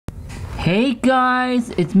Hey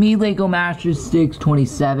guys, it's me Lego Master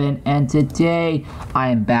 627 and today I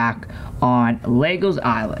am back on Lego's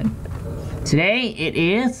Island. Today it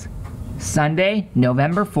is Sunday,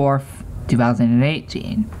 November 4th,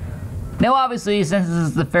 2018. Now obviously since this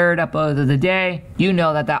is the third upload of the day, you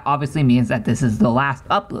know that obviously means that this is the last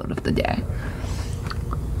upload of the day.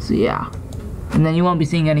 So yeah, and then you won't be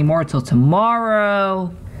seeing any more till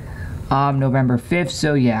tomorrow. November 5th,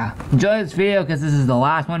 so yeah. Enjoy this video because this is the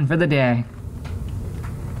last one for the day.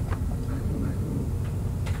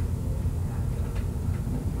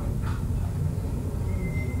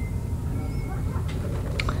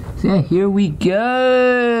 So yeah, here we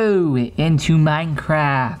go into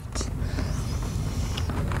Minecraft.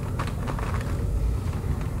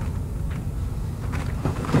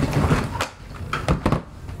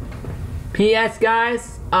 P.S.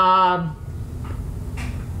 guys,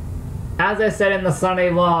 as I said in the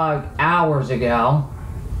Sunday vlog hours ago,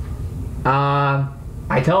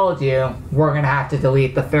 I told you we're gonna have to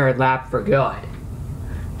delete the third lap for good.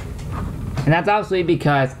 And that's obviously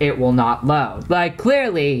because it will not load. Like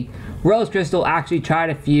clearly, Rose Crystal actually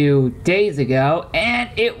tried a few days ago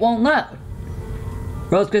and it won't load.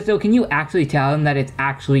 Rose Crystal, can you actually tell them that it's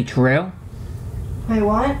actually true? Wait,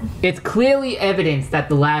 what? It's clearly evidence that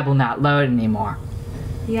the lab will not load anymore.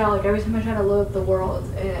 Yeah, like every time I try to load the world,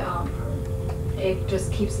 it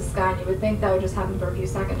just keeps the sky, and you would think that would just happen for a few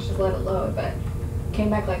seconds, just let it load, but came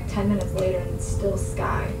back like 10 minutes later and it's still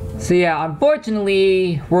sky. So yeah,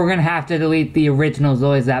 unfortunately, we're gonna have to delete the original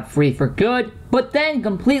Zoids app free for good, but then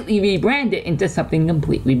completely rebrand it into something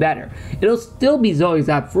completely better. It'll still be Zoids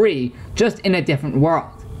app free, just in a different world.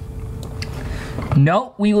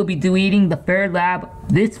 Note, we will be deleting the third lab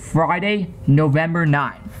this Friday, November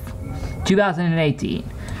 9th, 2018.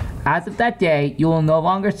 As of that day, you will no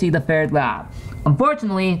longer see the third lab.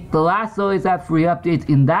 Unfortunately, the last Zoids app free update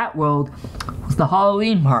in that world was the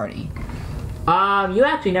Halloween party. You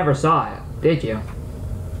actually never saw it, did you?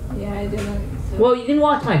 Yeah, I didn't. So Well, you can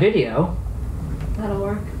watch my video. that'll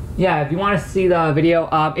work. Yeah, if you want to see the video,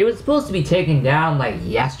 it was supposed to be taken down like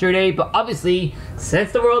yesterday, but obviously,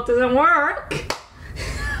 since the world doesn't work,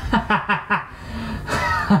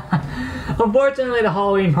 unfortunately the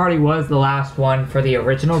Halloween party was the last one for the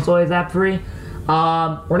original Zoids app free.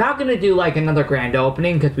 We're not gonna do like another grand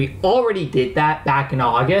opening because we already did that back in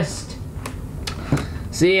August.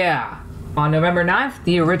 So yeah, on November 9th,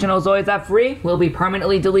 the original Zoids app free will be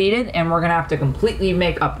permanently deleted and we're gonna have to completely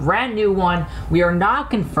make a brand new one. We are not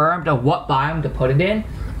confirmed of what biome to put it in.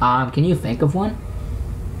 Can you think of one?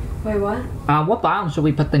 Wait, what? What biome should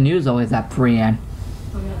we put the new Zoids app free in?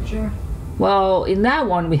 I'm not sure. Well, in that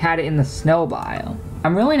one, we had it in the snow biome.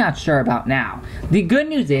 I'm really not sure about now. The good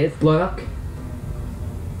news is, look,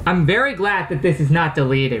 I'm very glad that this is not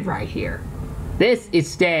deleted right here. This is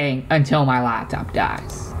staying until my laptop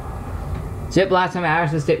dies. Zip, last time I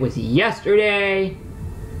accessed it was yesterday,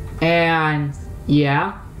 and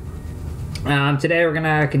yeah. Today we're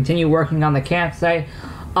gonna continue working on the campsite.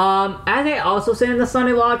 As I also said in the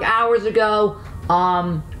Sunday vlog hours ago,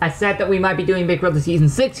 I said that we might be doing Big Brother Season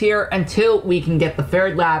 6 here until we can get the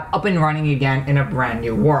third lab up and running again in a brand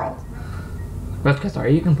new world. Roscus, are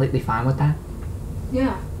you completely fine with that?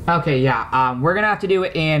 Yeah. Okay, yeah, we're gonna have to do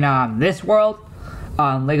it in, this world,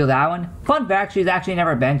 Lego's Island. Fun fact, she's actually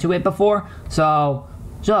never been to it before, so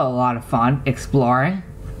it's a lot of fun exploring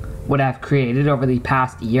what I've created over the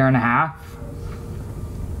past year and a half.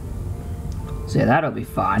 So yeah, that'll be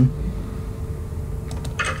fun.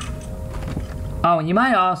 Oh, and you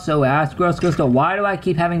might also ask, Gross Crystal, why do I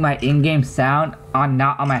keep having my in-game sound on,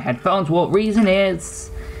 not on my headphones? Well, reason is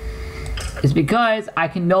because I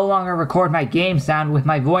can no longer record my game sound with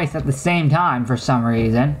my voice at the same time for some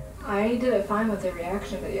reason. I did it fine with the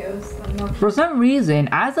reaction videos. I don't know. For some reason,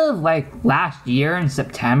 as of like last year in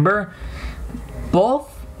September,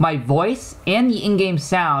 both my voice and the in-game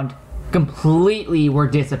sound completely were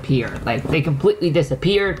disappeared. Like, they completely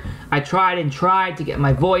disappeared. I tried and tried to get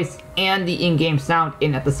my voice and the in-game sound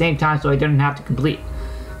in at the same time so I didn't have to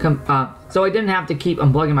so I didn't have to keep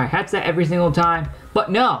unplugging my headset every single time. But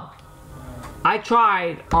no, I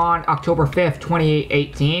tried on October 5th,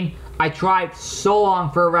 2018. I tried so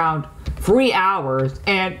long for around 3 hours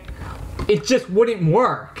and it just wouldn't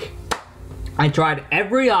work. I tried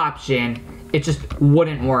every option, it just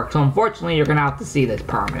wouldn't work. So unfortunately, you're gonna have to see this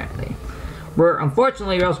permanently.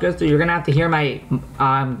 Unfortunately, Rose Crystal, you're gonna have to hear my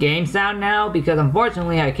game sound now because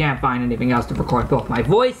unfortunately I can't find anything else to record both my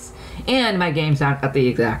voice and my game sound at the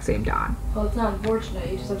exact same time. Well, it's not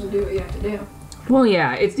unfortunate. You just have to do what you have to do. Well,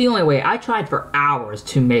 yeah, it's the only way. I tried for hours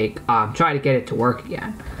to make, try to get it to work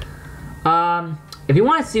again. If you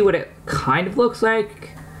want to see what it kind of looks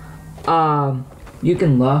like, you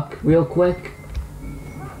can look real quick.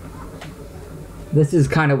 This is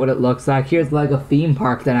kind of what it looks like. Here's like a theme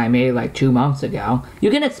park that I made like 2 months ago. You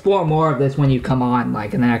can explore more of this when you come on,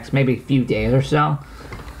 like in the next maybe few days or so.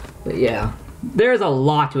 But yeah, there's a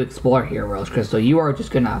lot to explore here, Rose Crystal. You are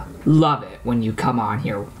just gonna love it when you come on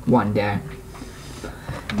here one day.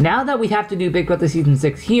 Now that we have to do Big Brother Season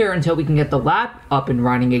 6 here until we can get the lab up and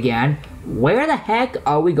running again, where the heck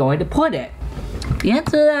are we going to put it? The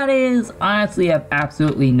answer to that is, honestly, I have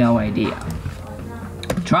absolutely no idea.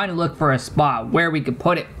 I'm trying to look for a spot where we could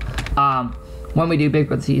put it when we do Big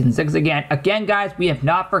Brother Season 6 again. Again, guys, we have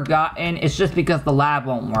not forgotten. It's just because the lab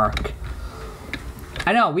won't work.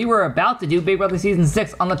 I know, we were about to do Big Brother Season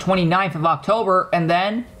 6 on the 29th of October, and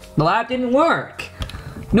then the lab didn't work.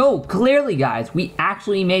 No, clearly, guys, we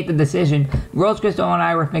actually made the decision. Rose Crystal and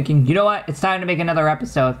I were thinking, you know what, it's time to make another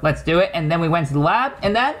episode. Let's do it. And then we went to the lab,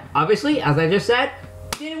 and that, obviously, as I just said,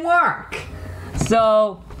 didn't work.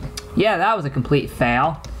 So, yeah, that was a complete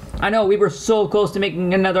fail. I know, we were so close to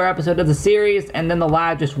making another episode of the series, and then the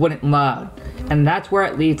lab just wouldn't load. And that's where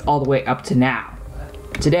it leads all the way up to now.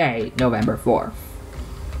 Today, November 4th.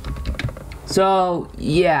 So,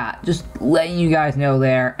 yeah, just letting you guys know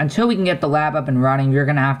there, until we can get the lab up and running, you're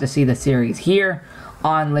going to have to see the series here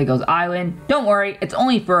on Legos Island. Don't worry, it's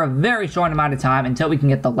only for a very short amount of time until we can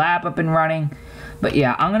get the lab up and running. But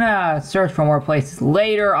yeah, I'm going to search for more places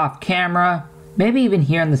later off camera, maybe even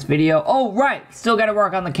here in this video. Oh, right, still got to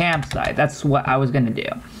work on the campsite. That's what I was going to do.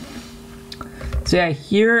 So yeah,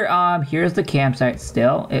 here's the campsite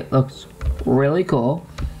still. It looks really cool.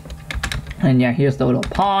 And yeah, here's the little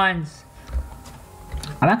ponds.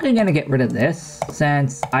 I'm actually gonna get rid of this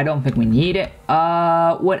since I don't think we need it.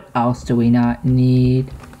 What else do we not need?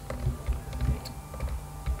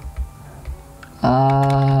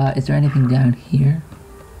 Is there anything down here?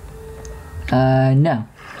 No.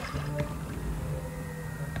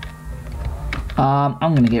 I'm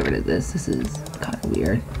gonna get rid of this. This is kind of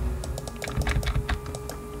weird.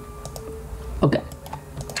 Okay.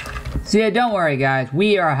 So yeah, don't worry guys,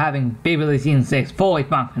 we are having Big Brother Season 6 fully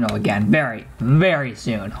functional again very, very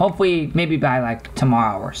soon. Hopefully, maybe by like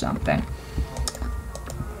tomorrow or something.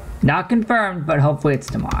 Not confirmed, but hopefully it's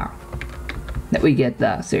tomorrow that we get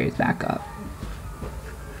the series back up.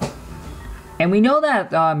 And we know that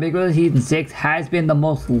Big Brother Season 6 has been the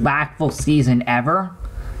most lackful season ever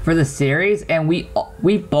for the series, and we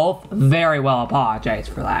both very well apologize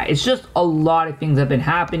for that. It's just a lot of things have been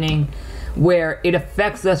happening where it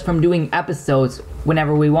affects us from doing episodes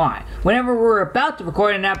whenever we want. Whenever we're about to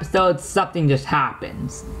record an episode, something just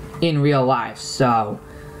happens in real life. So,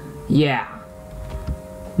 yeah.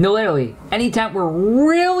 No, literally, anytime we're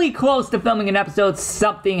really close to filming an episode,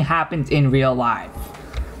 something happens in real life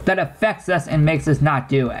that affects us and makes us not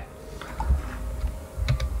do it.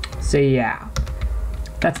 So, yeah.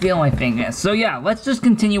 That's the only thing is. So yeah, let's just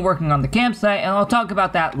continue working on the campsite, and I'll talk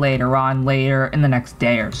about that later in the next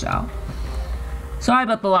day or so. Sorry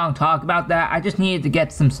about the long talk about that. I just needed to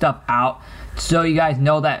get some stuff out so you guys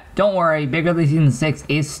know that, don't worry, Big Brother Season 6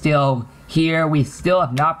 is still here. We still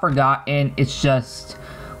have not forgotten. It's just,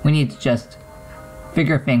 we need to just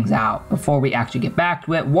figure things out before we actually get back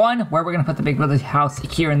to it. One, where we're going to put the Big Brother house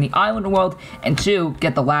here in the island world, and two,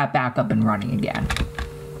 get the lab back up and running again.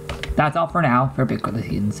 That's all for now for Big Brother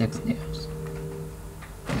Season 6 news.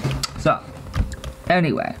 So,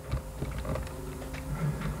 anyway.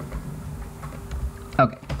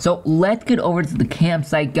 Okay, so let's get over to the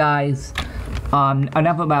campsite, guys.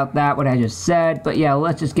 Enough about that, what I just said. But yeah,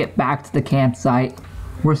 let's just get back to the campsite.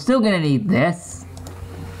 We're still gonna need this.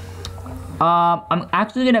 I'm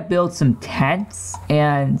actually gonna build some tents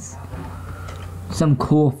and some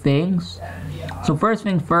cool things. So first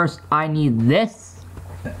thing first, I need this.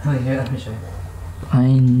 Oh, here, let me show you. I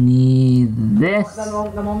need this. The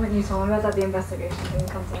moment you told me about that, the investigation thing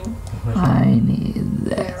comes in. I need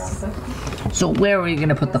this. So where are we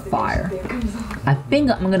gonna put the fire? I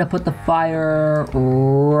think I'm gonna put the fire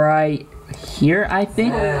right here, I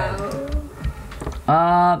think.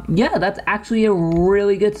 Yeah, that's actually a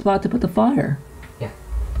really good spot to put the fire. Yeah,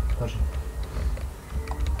 push it.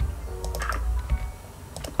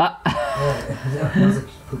 That's a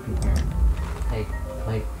poopy.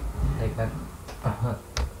 Like that.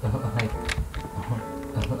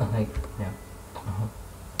 Yeah.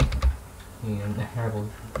 And the terrible.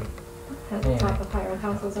 At the top of Pirate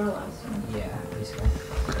House was our last one. Yeah, basically.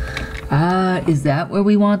 Is that where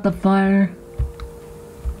we want the fire?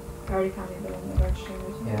 I already found the one in the registry.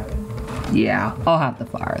 Yeah. Yeah, I'll have the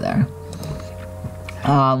fire there.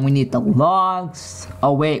 We need the logs.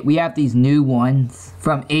 Oh wait, we have these new ones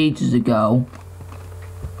from ages ago.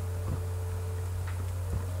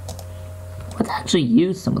 Let's actually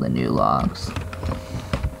use some of the new logs.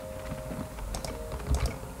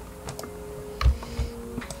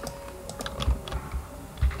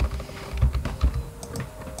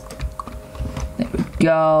 There we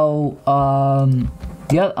go.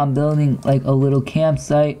 Yep, I'm building like a little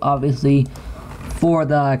campsite, obviously, for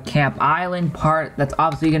the Camp Island part. That's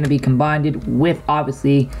obviously going to be combined with,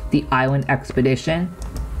 obviously, the island expedition.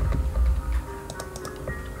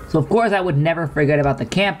 So, of course, I would never forget about the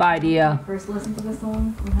camp idea. First listen to this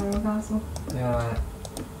song from Hyrule Castle. Yeah,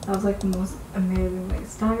 That was like the most amazing. Like,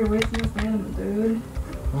 stop your wasting this animal, dude.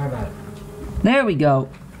 worry about it. There we go.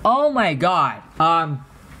 Oh my god. Oh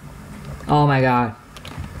my god.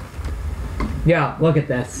 Yeah, look at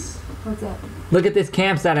this. What's up? Look at this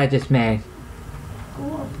campsite I just made.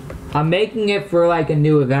 Cool. I'm making it for like a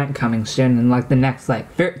new event coming soon in like the next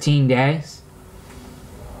like 13 days.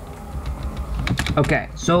 Okay,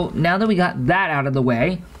 so now that we got that out of the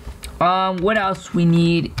way, what else we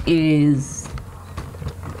need is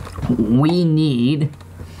we need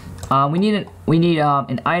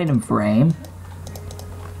an item frame.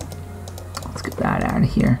 Let's get that out of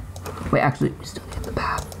here. Wait, actually, we still need the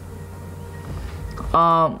path.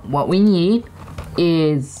 What we need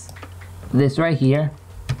is this right here.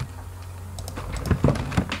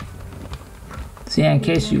 So yeah, in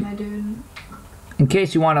case you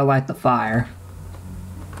want to light the fire,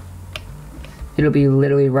 it'll be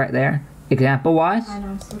literally right there, example wise. I know,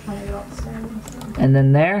 I'm still trying to get up the stairs and stuff. And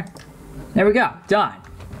then there we go, done.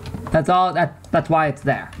 That's all, that's why it's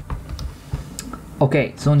there.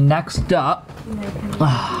 Okay, so next up,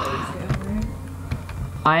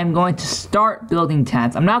 I am going to start building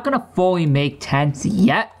tents. I'm not gonna fully make tents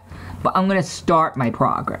yet, but I'm gonna start my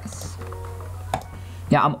progress.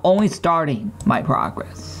 Yeah, I'm only starting my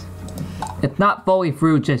progress. It's not fully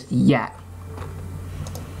through just yet.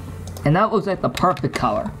 And that looks like the perfect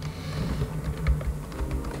color.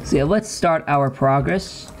 So yeah, let's start our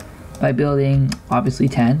progress by building, obviously,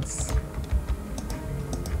 tents.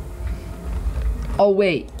 Oh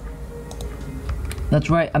wait, that's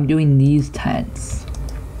right, I'm doing these tents.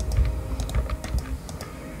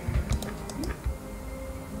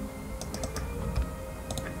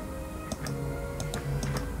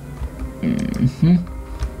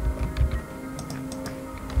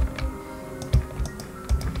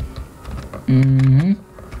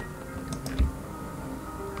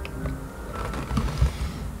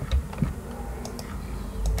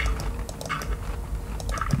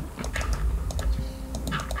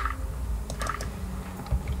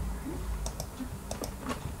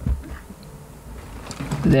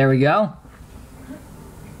 There we go.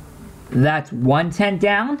 That's one tent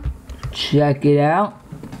down. Check it out.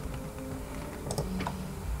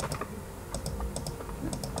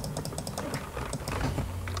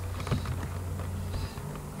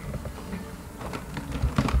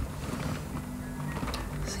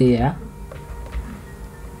 So yeah.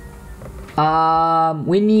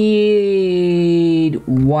 We need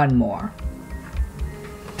one more.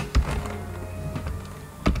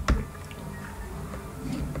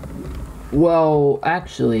 Well,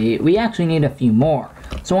 actually, we actually need a few more.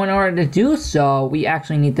 So in order to do so, we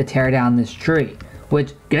actually need to tear down this tree.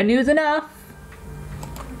 Which, good news enough.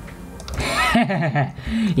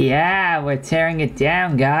 Yeah, we're tearing it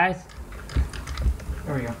down, guys.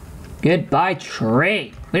 There we go. Goodbye,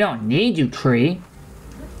 tree. We don't need you, tree.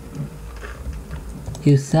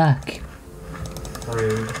 You suck.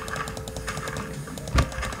 Rude.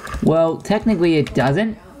 Well, technically it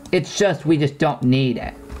doesn't. It's just we just don't need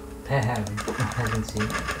it. I haven't seen.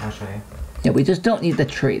 I'll show you. Yeah, we just don't need the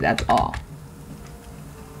tree, that's all.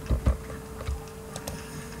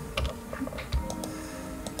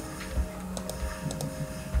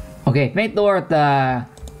 Okay, thank the Lord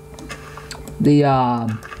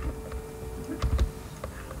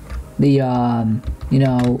you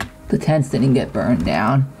know, the tents didn't get burned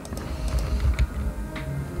down.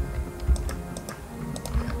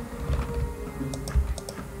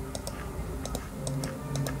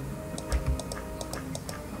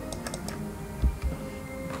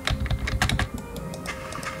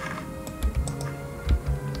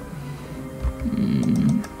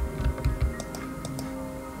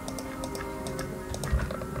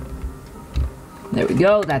 There we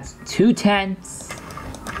go, that's 2 tents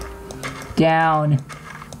down.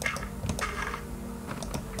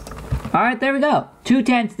 Alright, there we go. 2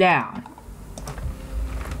 tents down.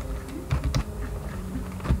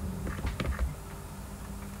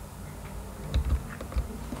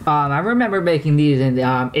 I remember making these in the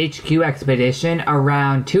HQ Expedition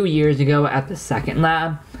around 2 years ago at the second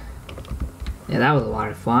lab. Yeah, that was a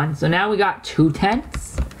lot of fun. So now we got 2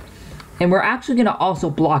 tents. And we're actually going to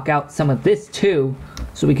also block out some of this too,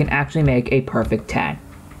 so we can actually make a perfect 10.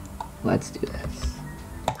 Let's do this.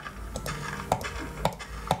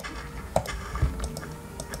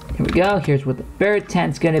 Here we go. Here's what the third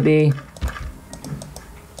 10's going to be.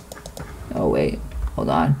 Oh wait, hold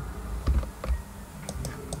on.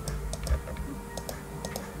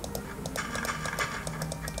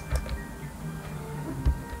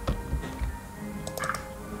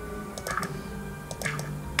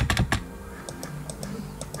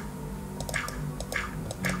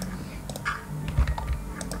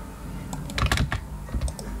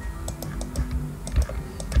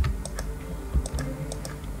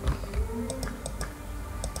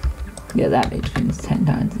 Yeah, that makes things 10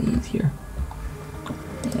 times easier.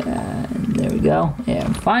 And there we go.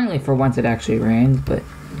 And finally, for once, it actually rains, but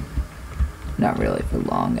not really for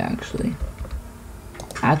long, actually.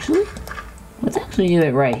 Actually, let's actually do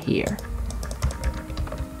it right here.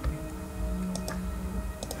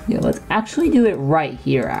 Yeah, let's actually do it right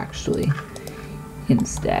here, actually,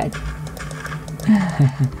 instead.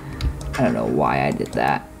 I don't know why I did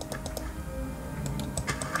that.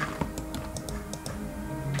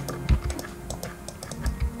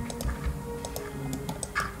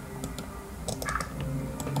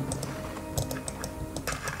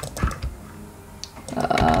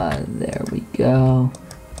 There we go.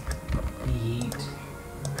 Yeet.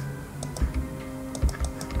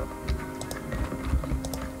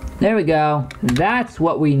 There we go. That's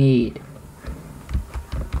what we need.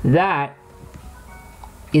 That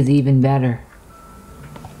is even better.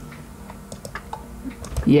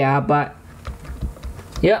 Yeah, but...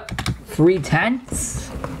 Yep, 3/10.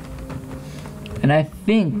 And I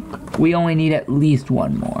think we only need at least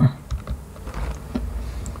one more.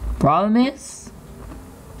 Problem is...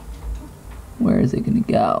 Where is it gonna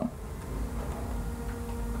go?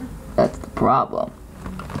 That's the problem.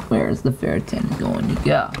 Where is the ferritin going to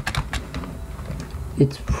go?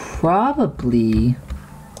 It's probably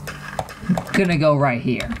gonna go right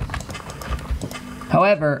here.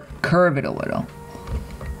 However, curve it a little.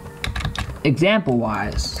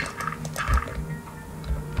 Example-wise,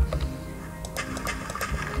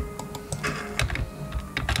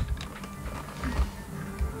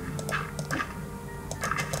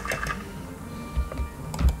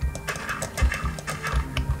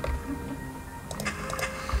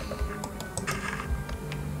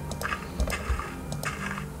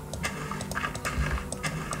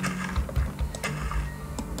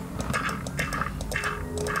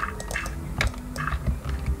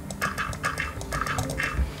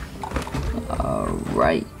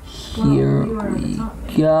 right here we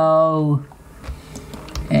go.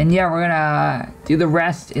 And yeah, we're gonna do the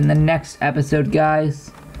rest in the next episode,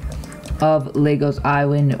 guys, of Legos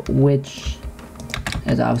Island, which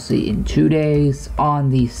is obviously in 2 days on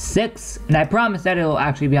the 6th. And I promise that it'll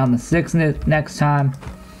actually be on the 6th next time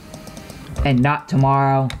and not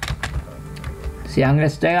tomorrow. See, I'm gonna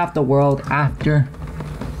stay off the world after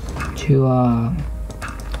to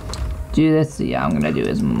do this. So yeah, I'm gonna do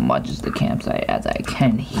as much as the campsite as I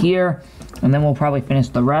can here, and then we'll probably finish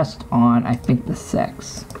the rest on, I think, the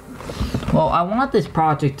 6th. Well, I want this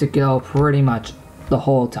project to go pretty much the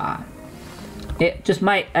whole time. It just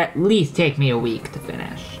might at least take me a week to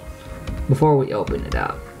finish before we open it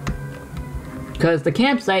up, because the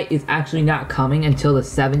campsite is actually not coming until the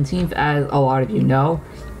 17th, as a lot of you know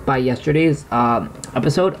by yesterday's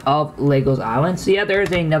episode of Legos Island. So yeah, there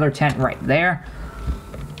is another tent right there.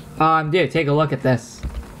 Dude, take a look at this.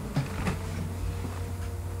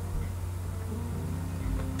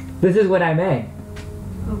 This is what I made.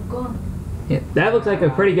 Oh, cool. Yeah, that looks like a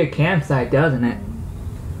pretty good campsite, doesn't it?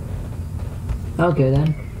 Okay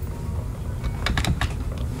then.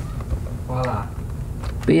 Voila.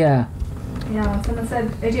 But yeah. Yeah, when someone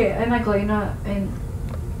said, AJ, and Michael, you know, and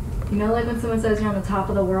you know, like when someone says you're on the top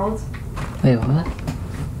of the world? Wait, what?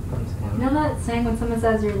 You know that saying when someone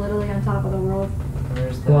says you're literally on top of the world?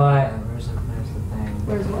 Where's the What? where's the thing?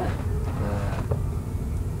 Where's what?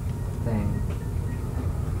 The thing.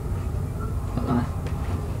 Hold on.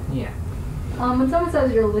 Yeah. When someone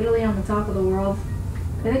says you're literally on the top of the world,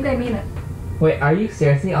 I think they mean it. Wait, are you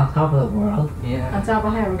seriously on top of the world? Yeah. On top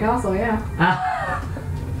of Hyrule Castle, yeah.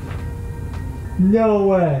 No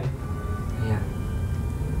way. Yeah.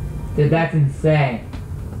 Dude, that's insane.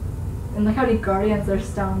 And look how many guardians there's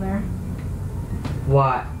down there.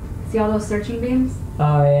 What? See all those searching beams?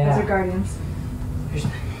 Oh Those are yeah. guardians.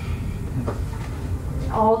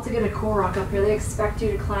 All to get a Korok up here. They expect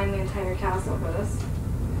you to climb the entire castle for this.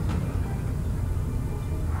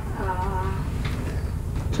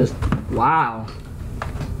 Just, wow.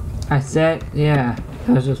 I said, yeah,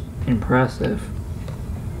 that was just impressive.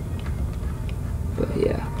 But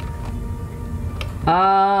yeah.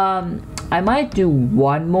 I might do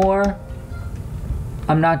one more.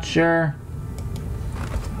 I'm not sure.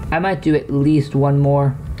 I might do at least one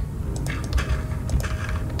more.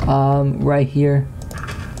 Right here.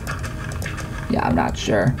 Yeah, I'm not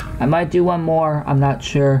sure. I might do one more. I'm not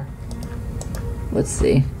sure. Let's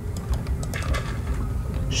see.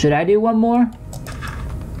 Should I do one more?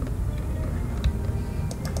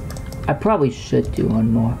 I probably should do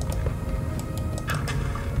one more.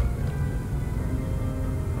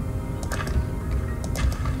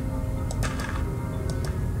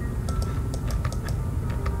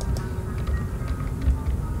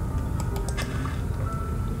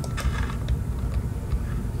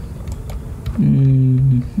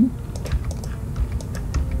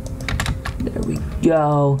 There we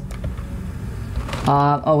go.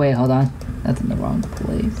 Oh wait, hold on. That's in the wrong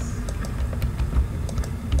place.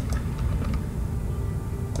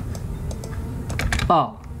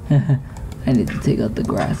 Oh, I need to take out the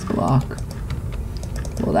grass block.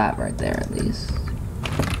 Well, that right there at least.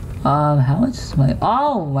 How much is my...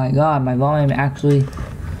 Oh my god, my volume actually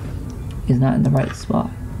is not in the right spot.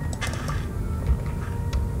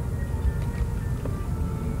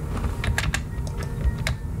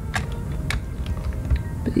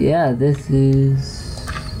 But yeah, this is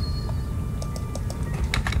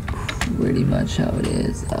pretty much how it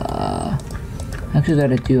is. I actually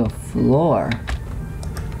gotta do a floor.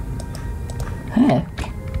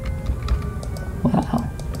 Heck. Wow.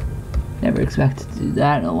 Never expected to do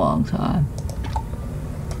that in a long time.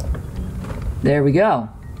 There we go.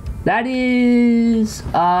 That is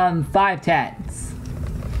 5 tens.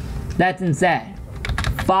 That's insane.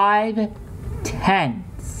 5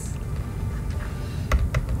 tens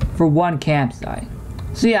for one campsite.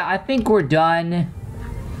 So yeah, I think we're done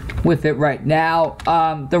with it right now.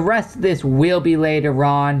 The rest of this will be later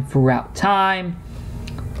on throughout time.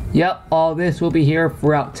 Yep, all this will be here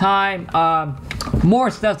throughout time.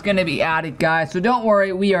 More stuff's gonna be added, guys, so don't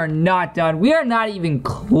worry, we are not done. We are not even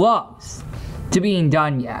close to being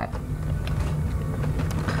done yet.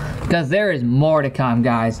 Because there is more to come,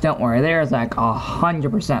 guys. Don't worry, there's like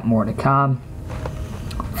 100% more to come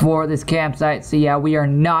for this campsite. So yeah, we are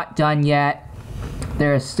not done yet.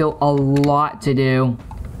 There is still a lot to do.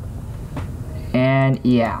 And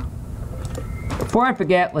yeah. Before I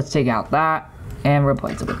forget, let's take out that and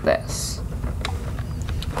replace it with this.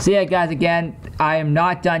 So yeah, guys, again, I am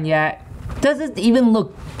not done yet. Does this even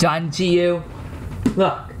look done to you?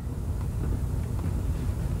 Look.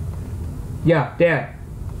 Yeah, there.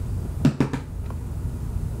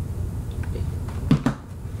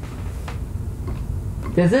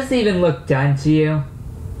 Does this even look done to you?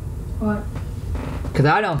 What? Because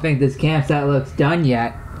I don't think this campsite looks done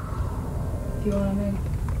yet. Do you want to make?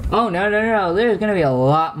 Oh, no. There's going to be a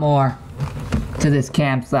lot more to this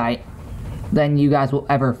campsite than you guys will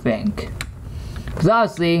ever think. Because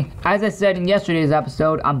obviously, as I said in yesterday's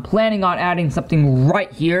episode, I'm planning on adding something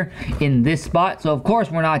right here in this spot. So of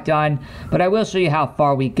course we're not done, but I will show you how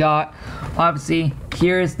far we got. Obviously,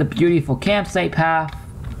 here's the beautiful campsite path.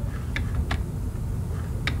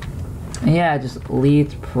 And yeah, it just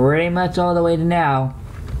leads pretty much all the way to now.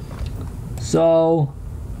 So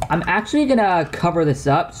I'm actually gonna cover this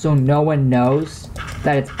up so no one knows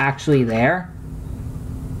that it's actually there.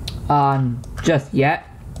 Just yet.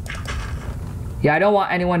 Yeah, I don't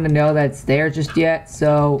want anyone to know that it's there just yet,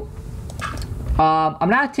 so I'm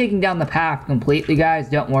not taking down the path completely, guys,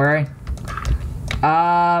 don't worry.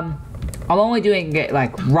 I'm only doing it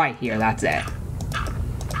like right here, that's it.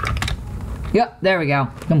 Yep, there we go,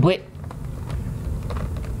 complete.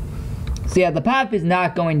 So yeah, the path is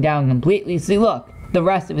not going down completely. See, look, the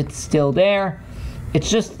rest of it's still there. It's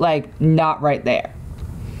just like not right there.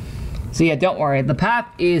 So yeah, don't worry, the path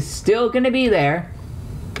is still gonna be there.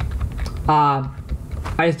 I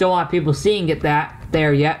just don't want people seeing it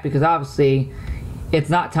there yet, because obviously it's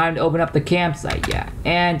not time to open up the campsite yet.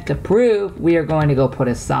 And to prove, we are going to go put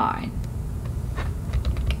a sign.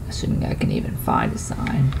 Assuming I can even find a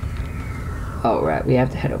sign. Oh right, we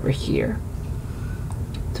have to head over here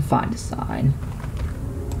to find a sign.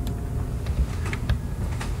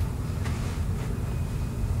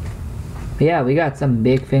 But yeah, we got some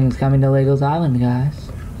big things coming to Legos Island, guys.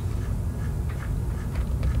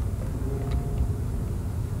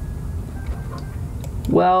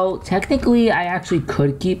 Well, technically, I actually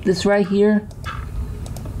could keep this right here,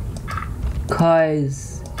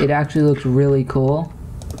 because it actually looks really cool.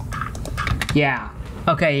 Yeah.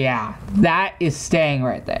 Okay, yeah. That is staying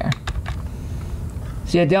right there.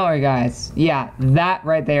 So yeah, don't worry, guys. Yeah, that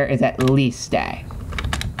right there is at least staying.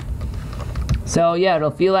 So yeah,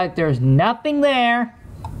 it'll feel like there's nothing there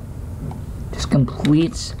to just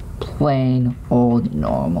complete plain old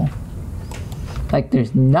normal. Like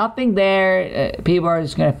there's nothing there. People are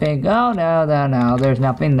just gonna think, oh no, there's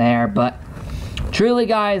nothing there. But truly,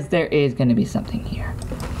 guys, there is gonna be something here.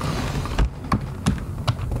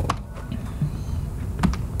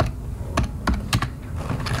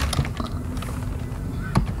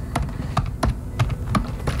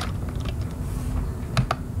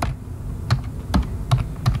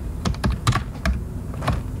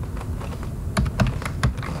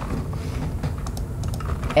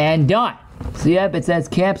 And done. So yep, it says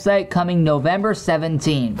campsite coming November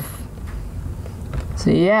 17th. So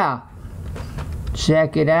yeah,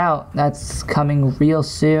 check it out. That's coming real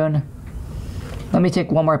soon. Let me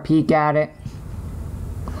take one more peek at it.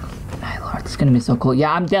 My lord, it's gonna be so cool.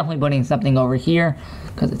 Yeah, I'm definitely putting something over here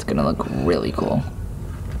because it's gonna look really cool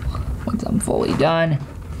once I'm fully done.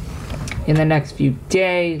 In the next few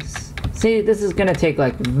days. See, this is gonna take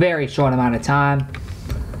like a very short amount of time.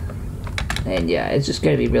 And yeah, it's just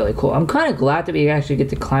gonna be really cool. I'm kind of glad that we actually get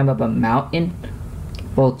to climb up a mountain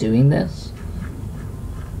while doing this.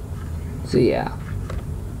 So yeah,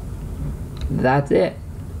 that's it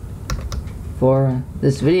for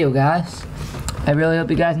this video, guys. I really hope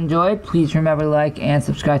you guys enjoyed. Please remember to like and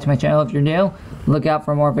subscribe to my channel if you're new. Look out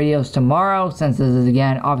for more videos tomorrow, since this is,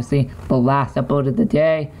 again, obviously the last upload of the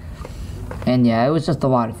day. And yeah, it was just a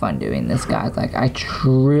lot of fun doing this, guys. Like, I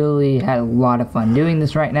truly had a lot of fun doing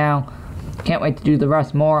this right now. Can't wait to do the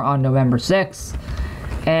rest more on November 6th.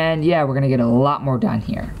 And yeah, we're gonna get a lot more done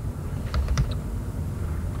here.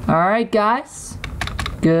 Alright, guys.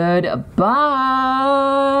 Goodbye.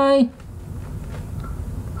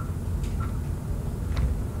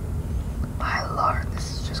 My lord.